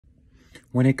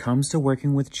When it comes to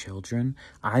working with children,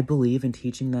 I believe in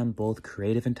teaching them both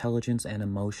creative intelligence and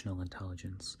emotional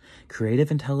intelligence. Creative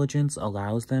intelligence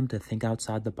allows them to think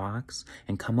outside the box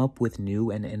and come up with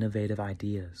new and innovative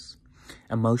ideas.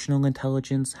 Emotional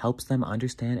intelligence helps them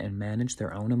understand and manage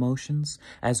their own emotions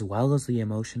as well as the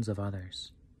emotions of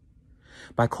others.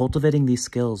 By cultivating these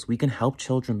skills, we can help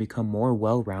children become more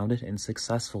well-rounded and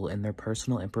successful in their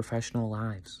personal and professional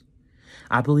lives.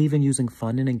 I believe in using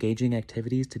fun and engaging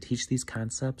activities to teach these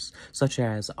concepts, such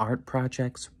as art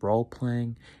projects,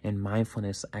 role-playing, and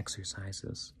mindfulness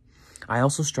exercises. I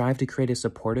also strive to create a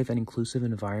supportive and inclusive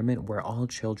environment where all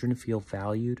children feel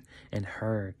valued and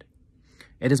heard.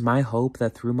 It is my hope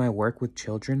that through my work with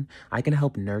children, I can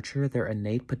help nurture their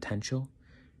innate potential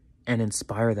and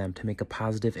inspire them to make a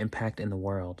positive impact in the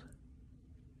world.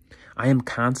 I am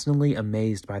constantly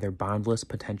amazed by their boundless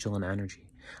potential and energy.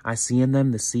 I see in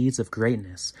them the seeds of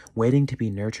greatness, waiting to be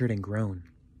nurtured and grown.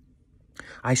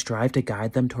 I strive to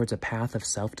guide them towards a path of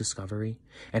self-discovery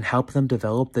and help them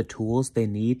develop the tools they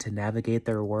need to navigate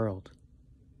their world.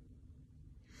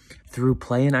 Through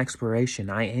play and exploration,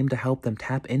 I aim to help them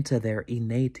tap into their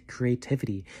innate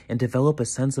creativity and develop a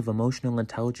sense of emotional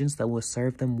intelligence that will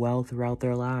serve them well throughout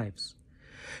their lives.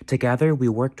 Together, we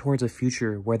work towards a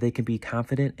future where they can be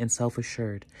confident and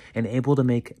self-assured and able to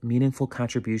make meaningful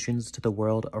contributions to the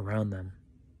world around them.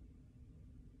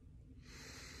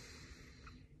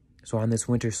 So on this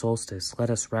winter solstice, let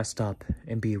us rest up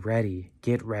and be ready,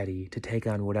 get ready to take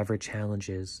on whatever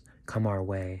challenges come our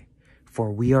way,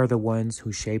 for we are the ones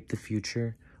who shape the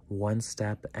future one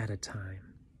step at a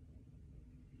time.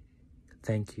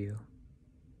 Thank you.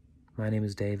 My name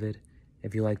is David.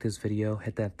 If you like this video,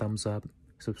 hit that thumbs up.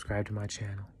 Subscribe to my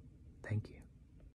channel. Thank you.